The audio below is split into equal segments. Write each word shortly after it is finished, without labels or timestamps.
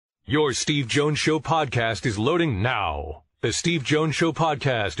Your Steve Jones Show podcast is loading now. The Steve Jones Show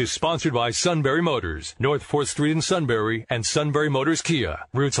podcast is sponsored by Sunbury Motors, North 4th Street in Sunbury, and Sunbury Motors Kia,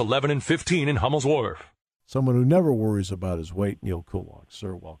 routes 11 and 15 in Hummel's Wharf. Someone who never worries about his weight, Neal Coolong.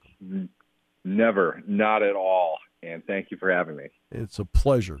 Sir, welcome. Never, not at all, and thank you for having me. It's a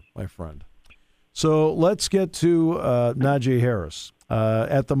pleasure, my friend. So let's get to Najee Harris.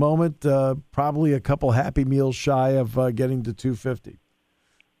 At the moment, probably a couple Happy Meals shy of getting to 250.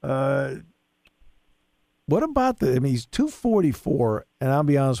 What about he's 244, and I'll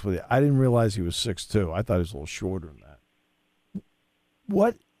be honest with you, I didn't realize he was 6'2". I thought he was a little shorter than that.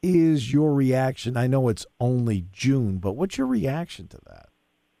 What is your reaction? I know it's only June, but what's your reaction to that?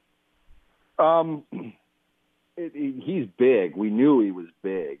 He's big. We knew he was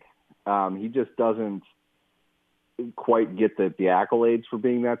big. He just doesn't quite get the accolades for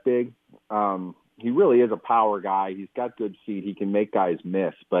being that big. He really is a power guy. He's got good feet. He can make guys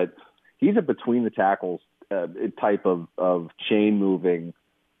miss, but he's a between the tackles type of chain moving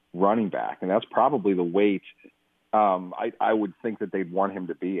running back, and that's probably the weight I would think that they'd want him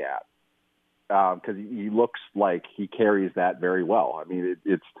to be at, because he looks like he carries that very well. I mean,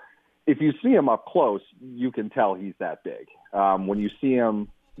 it's if you see him up close, you can tell he's that big. When you see him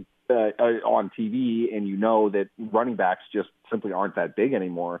on TV and you know that running backs just simply aren't that big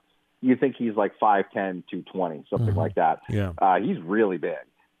anymore, you think he's like 5'10", 220, something like that. Yeah. He's really big.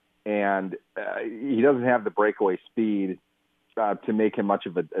 And he doesn't have the breakaway speed to make him much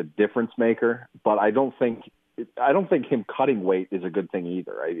of a difference maker. But I don't think him cutting weight is a good thing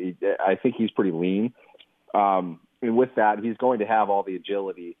either. I think he's pretty lean. And with that, he's going to have all the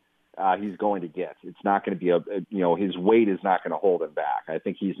agility he's going to get. It's not going to be his weight is not going to hold him back. I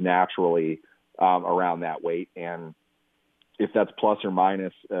think he's naturally around that weight, and if that's plus or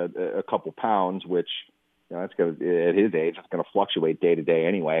minus a couple pounds, which that's going to, at his age, it's going to fluctuate day to day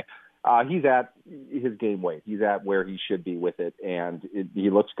anyway. He's at his game weight. He's at where he should be with it, and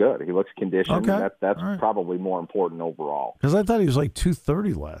he looks good. He looks conditioned. Okay. That's right. Probably more important overall. Because I thought he was like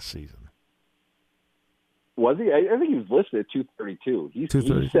 230 last season. Was he? I think he was listed at 232. He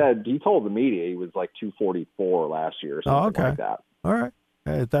told the media he was like 244 last year or something like that. All right.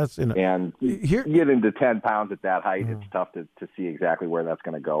 And you get into 10 pounds at that height, it's tough to see exactly where that's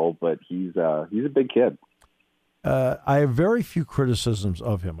going to go. But he's a big kid. I have very few criticisms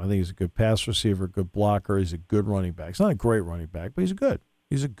of him. I think he's a good pass receiver, good blocker. He's a good running back. He's not a great running back, but he's good.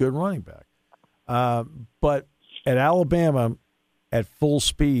 He's a good running back. But at Alabama, at full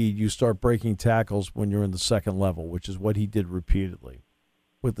speed, you start breaking tackles when you're in the second level, which is what he did repeatedly.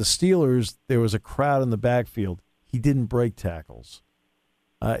 With the Steelers, there was a crowd in the backfield. He didn't break tackles.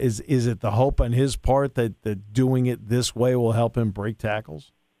 Is it the hope on his part that doing it this way will help him break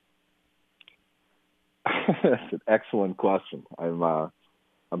tackles? That's an excellent question. I'm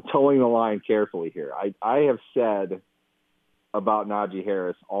towing the line carefully here. I have said about Najee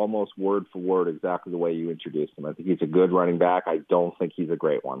Harris almost word for word exactly the way you introduced him. I think he's a good running back. I don't think he's a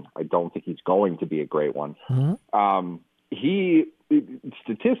great one. I don't think he's going to be a great one. Mm-hmm. He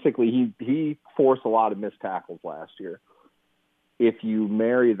statistically he forced a lot of missed tackles last year. If you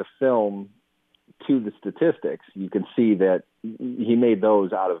marry the film to the statistics, you can see that he made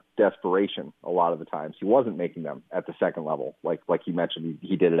those out of desperation a lot of the times. He wasn't making them at the second level, like you mentioned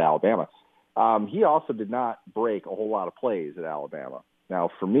he did at Alabama. He also did not break a whole lot of plays at Alabama. Now,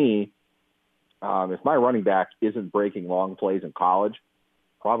 for me, if my running back isn't breaking long plays in college,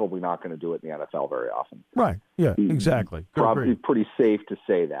 probably not going to do it in the NFL very often. Right. Yeah, exactly. Probably pretty safe to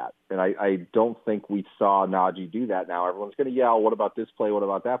say that. And I don't think we saw Najee do that now. Everyone's going to yell, what about this play? What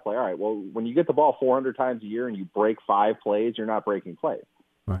about that play? All right, well, when you get the ball 400 times a year and you break 5 plays, you're not breaking plays.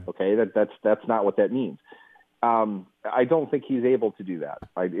 Right. Okay, that's not what that means. I don't think he's able to do that.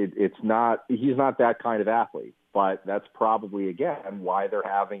 He's not that kind of athlete. But that's probably, again, why they're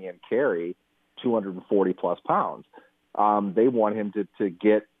having him carry 240-plus pounds. They want him to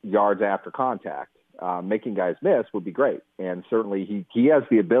get yards after contact. Making guys miss would be great. And certainly he has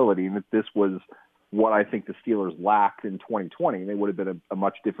the ability, and this was what I think the Steelers lacked in 2020. They would have been a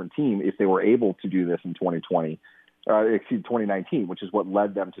much different team if they were able to do this in 2019, which is what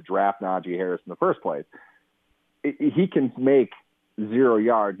led them to draft Najee Harris in the first place. He can make 0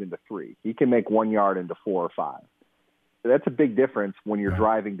 yards into 3. He can make 1 yard into 4 or 5. That's a big difference when you're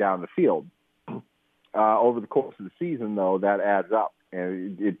driving down the field. Over the course of the season, though, that adds up,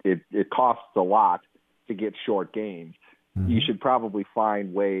 and it costs a lot to get short gains. Mm-hmm. You should probably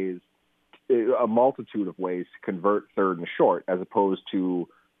find ways, a multitude of ways, to convert third and short, as opposed to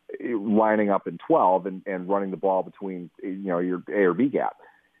lining up in 12 and running the ball between your A or B gap.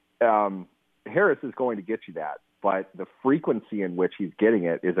 Harris is going to get you that. but the frequency in which he's getting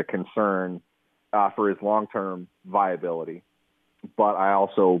it is a concern for his long-term viability. But I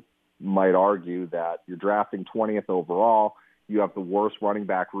also might argue that you're drafting 20th overall. You have the worst running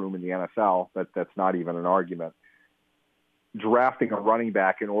back room in the NFL. That's not even an argument. Drafting a running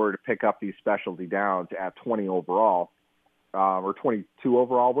back in order to pick up these specialty downs at 20 overall, or 22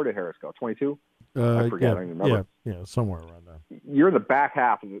 overall. Where did Harris go? 22? I forget. I don't even remember. Yeah, somewhere around there. You're in the back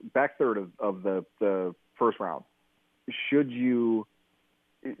third of the first round. Should you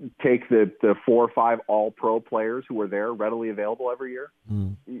take the 4 or 5 all-pro players who are there readily available every year,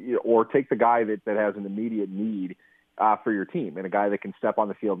 or take the guy that has an immediate need for your team and a guy that can step on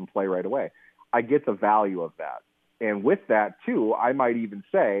the field and play right away? I get the value of that. And with that, too, I might even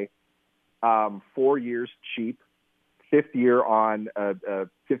say 4 years cheap, fifth year on a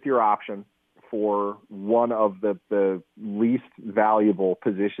fifth-year option for one of the least valuable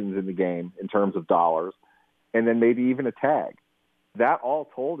positions in the game in terms of dollars, and then maybe even a tag. That all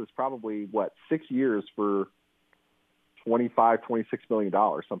told is probably, 6 years for $25, $26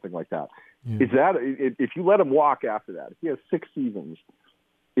 million, something like that. Yeah. Is that, if you let him walk after that, if he has 6 seasons,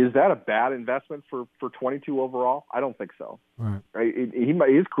 is that a bad investment for 22 overall? I don't think so. Right.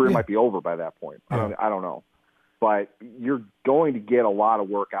 His career might be over by that point. Yeah. I don't know. But you're going to get a lot of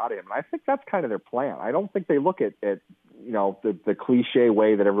work out of him. And I think that's kind of their plan. I don't think they look at the cliche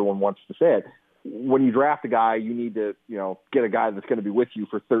way that everyone wants to say it. When you draft a guy, you need to, get a guy that's going to be with you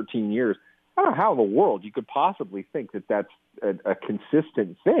for 13 years. I don't know how in the world you could possibly think that that's a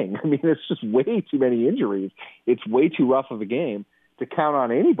consistent thing. I mean, it's just way too many injuries. It's way too rough of a game to count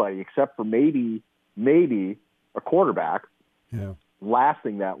on anybody except for maybe a quarterback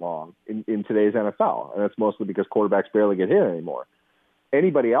lasting that long in today's NFL. And that's mostly because quarterbacks barely get hit anymore.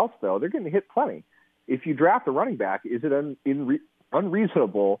 Anybody else, though, they're getting hit plenty. If you draft a running back, is it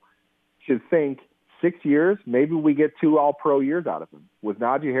unreasonable to think 6 years, maybe we get 2 all-pro years out of him? With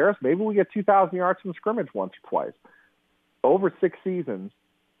Najee Harris, maybe we get 2,000 yards from scrimmage once or twice. Over 6 seasons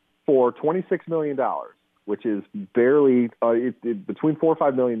for $26 million, which is barely between $4 or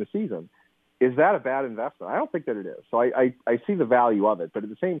 $5 million a season. Is that a bad investment? I don't think that it is. So I see the value of it. But at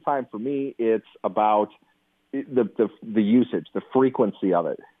the same time, for me, it's about the usage, the frequency of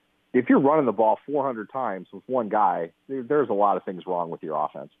it. If you're running the ball 400 times with one guy, there's a lot of things wrong with your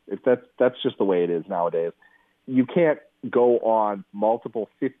offense. That's just the way it is nowadays. You can't go on multiple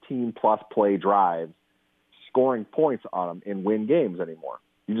 15-plus play drives scoring points on them and win games anymore.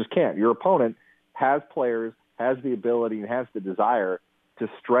 You just can't. Your opponent has players, has the ability, and has the desire to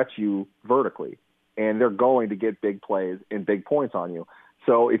stretch you vertically, and they're going to get big plays and big points on you.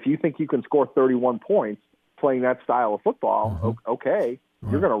 So if you think you can score 31 points playing that style of football, okay,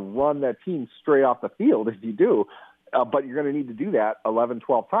 you're going to run that team straight off the field if you do, but you're going to need to do that 11,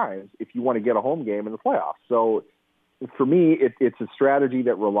 12 times if you want to get a home game in the playoffs. So for me, it's a strategy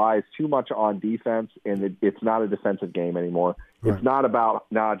that relies too much on defense, and it's not a defensive game anymore. Right. It's not about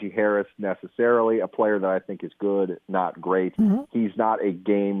Najee Harris necessarily, a player that I think is good, not great. He's not a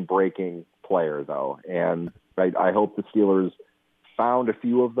game-breaking player, though, and I hope the Steelers found a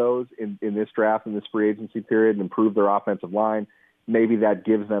few of those in this draft, in this free agency period, and improved their offensive line. Maybe that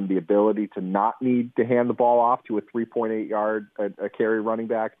gives them the ability to not need to hand the ball off to a 3.8 yard a carry running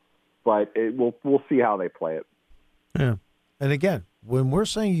back, but we'll see how they play it. Yeah. And again, when we're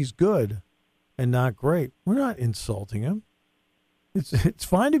saying he's good and not great, we're not insulting him. It's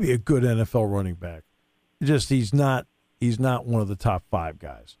fine to be a good NFL running back. Just he's not one of the top 5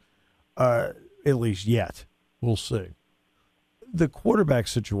 guys, at least yet. We'll see. The quarterback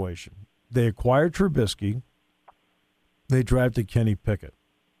situation. They acquired Trubisky. They drafted Kenny Pickett.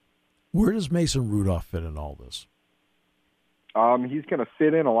 Where does Mason Rudolph fit in all this? He's going to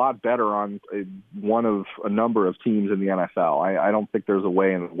fit in a lot better on one of a number of teams in the NFL. I don't think there's a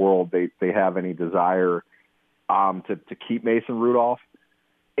way in the world they have any desire to keep Mason Rudolph.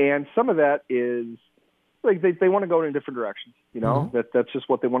 And some of that is like they want to go in different directions. That's just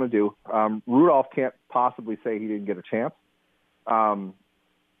what they want to do. Rudolph can't possibly say he didn't get a chance.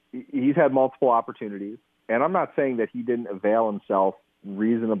 He's had multiple opportunities. And I'm not saying that he didn't avail himself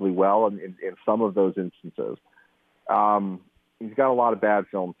reasonably well in some of those instances. He's got a lot of bad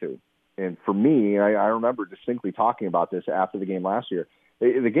film, too. And for me, I remember distinctly talking about this after the game last year.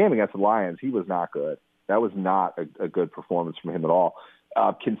 The game against the Lions, he was not good. That was not a good performance from him at all,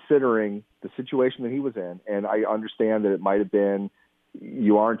 considering the situation that he was in. And I understand that it might have been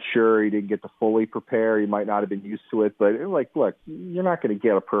you aren't sure, he didn't get to fully prepare, he might not have been used to it. But, look, you're not going to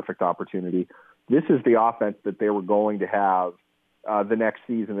get a perfect opportunity. This is the offense that they were going to have the next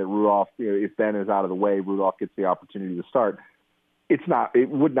season that Rudolph, if Ben is out of the way, Rudolph gets the opportunity to start. it's not. It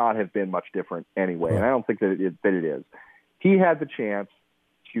would not have been much different anyway, and I don't think that it is. He had the chance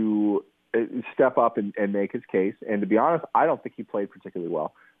to step up and make his case, and to be honest, I don't think he played particularly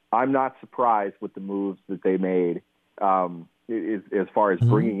well. I'm not surprised with the moves that they made as far as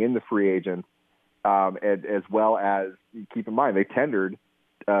bringing in the free agents, as well as, keep in mind, they tendered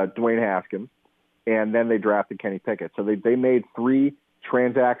Dwayne Haskins, and then they drafted Kenny Pickett. So they made 3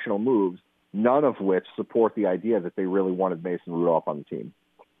 transactional moves, none of which support the idea that they really wanted Mason Rudolph on the team.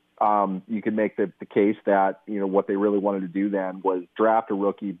 You could make the case that, what they really wanted to do then was draft a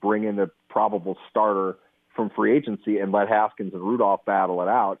rookie, bring in the probable starter from free agency, and let Haskins and Rudolph battle it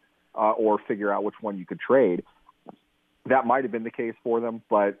out, or figure out which one you could trade. That might have been the case for them,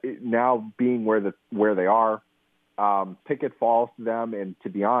 but now being where they are, Pickett falls to them, and to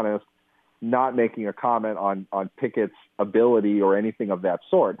be honest, not making a comment on Pickett's ability or anything of that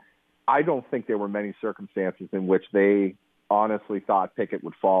sort, I don't think there were many circumstances in which they honestly thought Pickett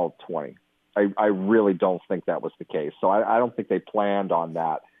would fall 20. I really don't think that was the case. So I don't think they planned on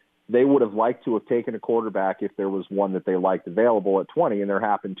that. They would have liked to have taken a quarterback if there was one that they liked available at 20, and there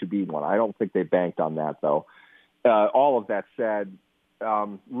happened to be one. I don't think they banked on that, though. All of that said,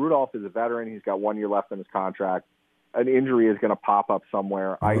 Rudolph is a veteran. He's got 1 year left on his contract. An injury is going to pop up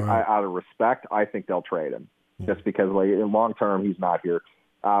somewhere. Right. Out of respect, I think they'll trade him just because in long term he's not here.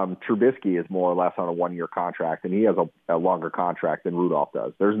 Trubisky is more or less on a 1 year contract, and he has a longer contract than Rudolph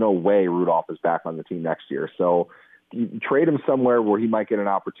does. There's no way Rudolph is back on the team next year. So you trade him somewhere where he might get an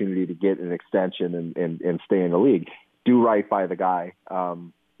opportunity to get an extension and stay in the league. Do right by the guy.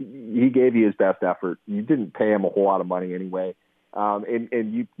 He gave you his best effort. You didn't pay him a whole lot of money anyway.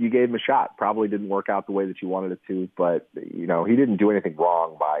 And you gave him a shot. Probably didn't work out the way that you wanted it to, but he didn't do anything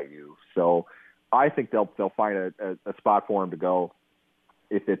wrong by you. So I think they'll find a spot for him to go.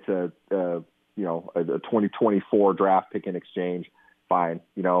 If it's a 2024 draft pick in exchange, fine.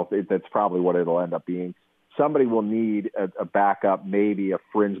 That's probably what it'll end up being. Somebody will need a backup, maybe a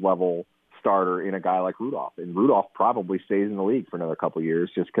fringe level starter in a guy like Rudolph, and Rudolph probably stays in the league for another couple of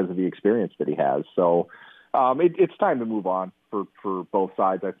years just because of the experience that he has. So it's time to move on for both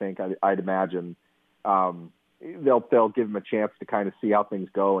sides. I think I'd imagine they'll give him a chance to kind of see how things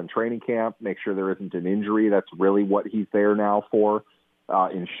go in training camp, make sure there isn't an injury. That's really what he's there now for,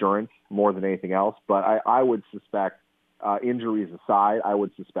 insurance more than anything else. But I would suspect, injuries aside, I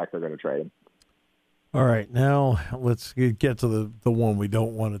would suspect they're going to trade him. All right, now let's get to the one we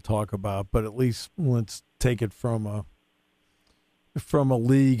don't want to talk about, but at least let's take it from a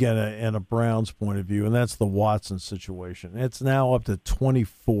league and a Browns point of view, and that's the Watson situation. It's now up to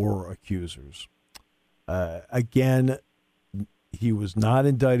 24 accusers. Again, he was not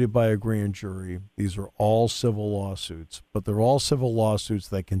indicted by a grand jury. These are all civil lawsuits, but they're all civil lawsuits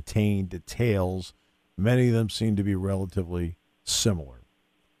that contain details. Many of them seem to be relatively similar.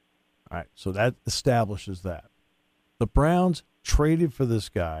 All right, so that establishes that. The Browns traded for this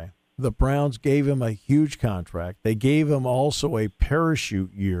guy. The Browns gave him a huge contract. They gave him also a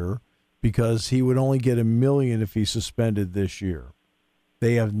parachute year because he would only get $1 million if he suspended this year.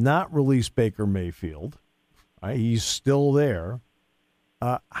 They have not released Baker Mayfield. Right, he's still there.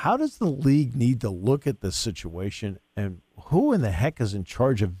 How does the league need to look at this situation, and who in the heck is in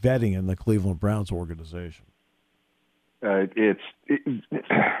charge of vetting in the Cleveland Browns organization?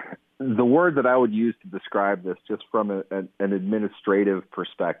 The word that I would use to describe this, just from an administrative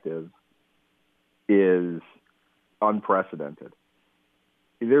perspective, is unprecedented.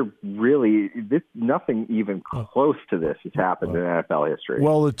 Nothing even close to this has happened in NFL history.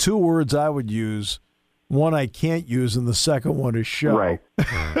 Well, the two words I would use, one I can't use, and the second one is show. Right.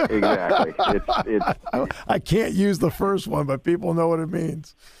 Exactly. I can't use the first one, but people know what it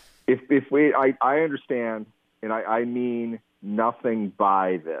means. I understand, and I mean nothing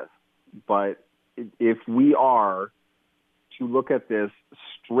by this. But if we are to look at this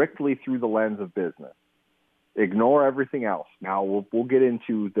strictly through the lens of business, ignore everything else. Now we'll get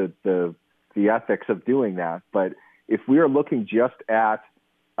into the ethics of doing that. But if we are looking just at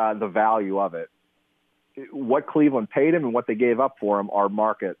the value of it, what Cleveland paid him and what they gave up for him are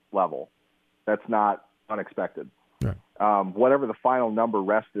market level. That's not unexpected. Right. Whatever the final number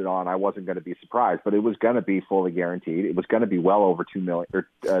rested on, I wasn't going to be surprised, but it was going to be fully guaranteed. It was going to be well over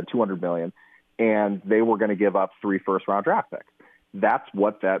 $200 million, and they were going to give up 3 first-round draft picks. That's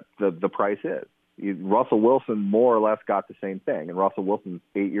what the price is. Russell Wilson more or less got the same thing, and Russell Wilson's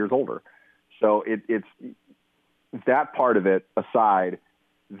 8 years older. So it's that part of it aside,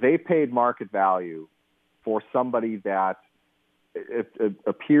 they paid market value for somebody that it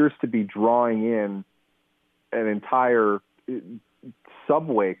appears to be drawing in an entire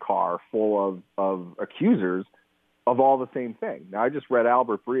subway car full of accusers of all the same thing. Now, I just read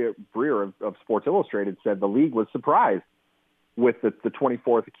Albert Breer of Sports Illustrated said the league was surprised with the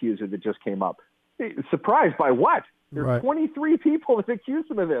 24th accuser that just came up. Surprised by what? There's 23 people that accuse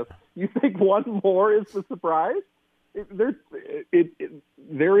him of this. You think one more is the surprise? There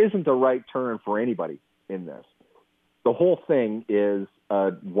isn't a right turn for anybody in this. The whole thing is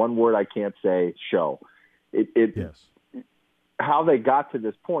one word I can't say, show. Yes. How they got to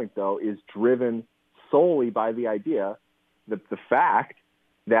this point, though, is driven solely by the idea, the fact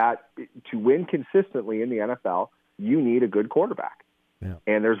that to win consistently in the NFL, you need a good quarterback. Yeah.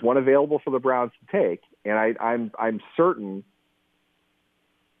 And there's one available for the Browns to take. And I'm certain,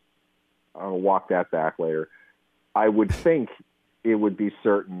 I'll walk that back later, I would think it would be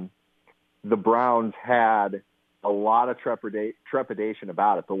certain the Browns had a lot of trepidation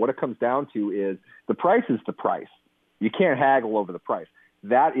about it. But what it comes down to is the price is the price. You can't haggle over the price.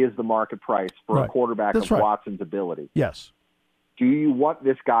 That is the market price for a quarterback of Watson's ability. Yes. Do you want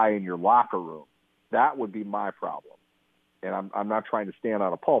this guy in your locker room? That would be my problem. And I'm not trying to stand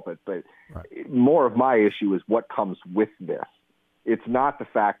on a pulpit, but more of my issue is what comes with this. It's not the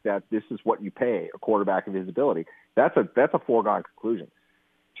fact that this is what you pay a quarterback of his ability. That's a foregone conclusion.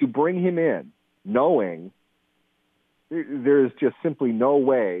 To bring him in knowing there's just simply no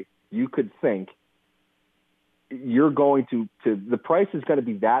way you could think you're going to the price is going to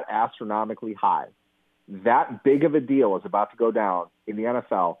be that astronomically high. That big of a deal is about to go down in the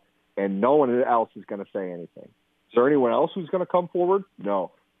NFL, and no one else is going to say anything. Is there anyone else who's going to come forward?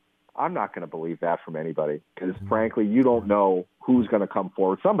 No. I'm not going to believe that from anybody because, frankly, you don't know who's going to come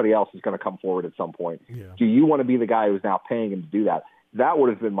forward. Somebody else is going to come forward at some point. Yeah. Do you want to be the guy who's now paying him to do that? That would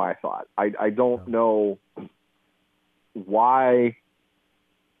have been my thought. I don't know why.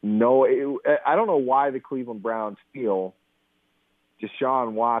 No, I don't know why the Cleveland Browns feel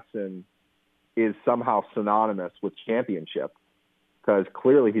Deshaun Watson is somehow synonymous with championship, because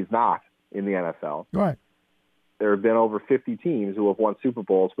clearly he's not in the NFL. Right. There have been over 50 teams who have won Super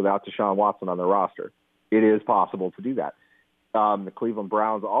Bowls without Deshaun Watson on their roster. It is possible to do that. The Cleveland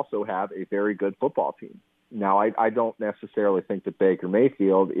Browns also have a very good football team. Now, I don't necessarily think that Baker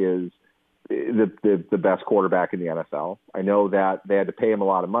Mayfield is the best quarterback in the NFL. I know that they had to pay him a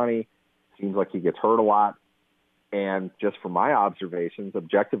lot of money. Seems like he gets hurt a lot. And just from my observations,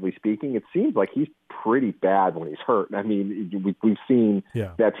 objectively speaking, it seems like he's pretty bad when he's hurt. I mean, we've seen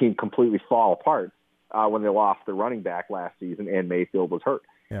that team completely fall apart when they lost their running back last season and Mayfield was hurt.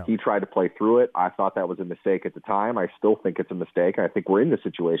 Yeah. He tried to play through it. I thought that was a mistake at the time. I still think it's a mistake. I think we're in this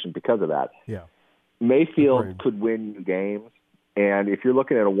situation because of that. Yeah. Mayfield could win you games. And if you're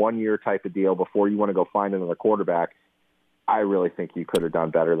looking at a one-year type of deal before you want to go find another quarterback, I really think you could have done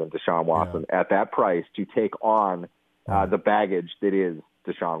better than Deshaun Watson at that price to take on the baggage that is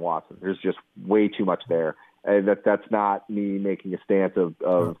Deshaun Watson. There's just way too much there. That's not me making a stance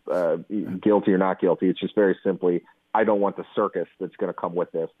of guilty or not guilty. It's just very simply, I don't want the circus that's going to come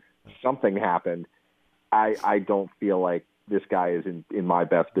with this. Something happened. I don't feel like this guy is in my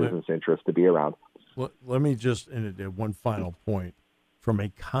best business interest to be around. Well, let me just add one final point from a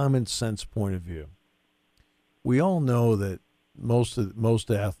common sense point of view. We all know that most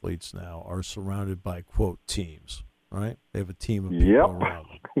athletes now are surrounded by, quote, teams, right? They have a team of people around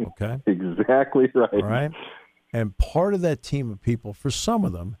them, okay? Exactly right. All right? And part of that team of people, for some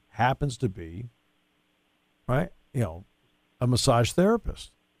of them, happens to be, right, a massage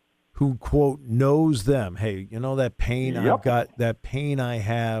therapist who, quote, knows them. Hey, that pain I've got, that pain I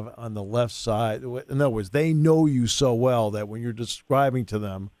have on the left side. In other words, they know you so well that when you're describing to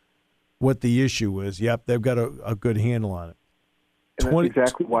them what the issue is, they've got a good handle on it. And that's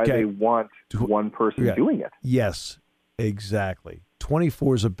exactly why they want one person doing it. Yes, exactly.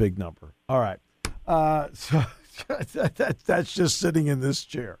 24 is a big number. All right. So that's just sitting in this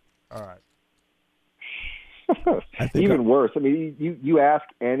chair. All right. Even worse. I mean, you ask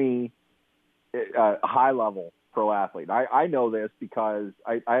any high-level pro athlete. I know this because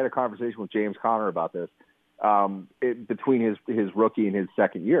I had a conversation with James Conner about this between his rookie and his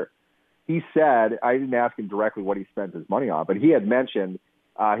second year. He said, I didn't ask him directly what he spent his money on, but he had mentioned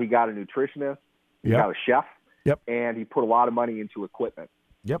he got a nutritionist, he got a chef, and he put a lot of money into equipment.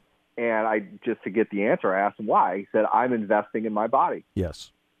 Yep. And just to get the answer, I asked him why. He said, I'm investing in my body.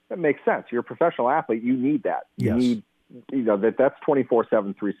 Yes. That makes sense. You're a professional athlete. You need that. You need, that's 24/7,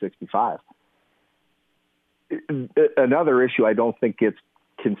 365. Another issue I don't think gets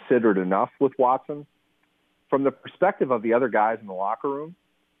considered enough with Watson, from the perspective of the other guys in the locker room,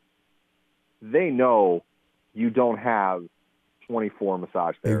 they know you don't have 24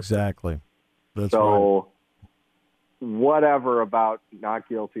 massage therapists. Exactly. That's so whatever about not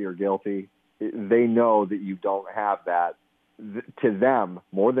guilty or guilty, they know that you don't have that to them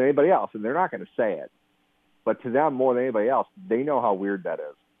more than anybody else, and they're not going to say it. But to them more than anybody else, they know how weird that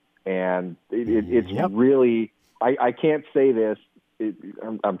is. And it's really – I can't say this.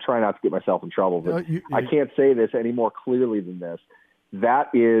 I'm trying not to get myself in trouble, but I can't say this any more clearly than this. That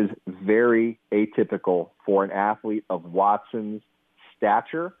is very atypical for an athlete of Watson's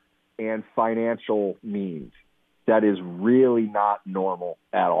stature and financial means. That is really not normal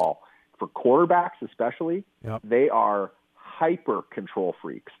at all. For quarterbacks especially, they are hyper control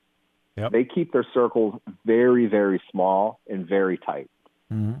freaks. Yep. They keep their circles very, very small and very tight.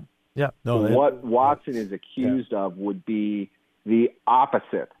 Mm-hmm. Yeah. No. What Watson is accused of would be the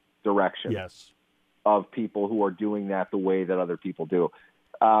opposite direction of people who are doing that the way that other people do.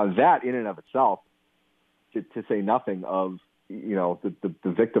 That in and of itself, to say nothing of the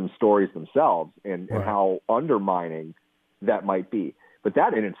victim stories themselves and how undermining that might be. But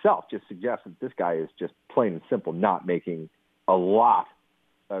that in itself just suggests that this guy is just plain and simple not making a lot.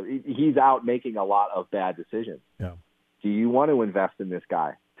 He's out making a lot of bad decisions. Yeah. Do you want to invest in this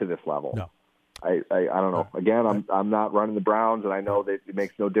guy to this level? No. I don't know. Again, I'm not running the Browns, and I know that it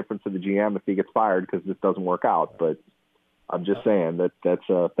makes no difference to the GM if he gets fired because this doesn't work out. But I'm just saying that's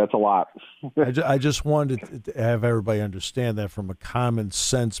a lot. I just wanted to have everybody understand that from a common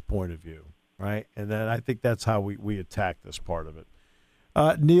sense point of view, right? And then I think that's how we attack this part of it.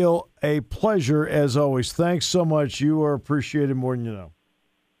 Neal, a pleasure as always. Thanks so much. You are appreciated more than you know.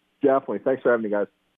 Definitely. Thanks for having me, guys.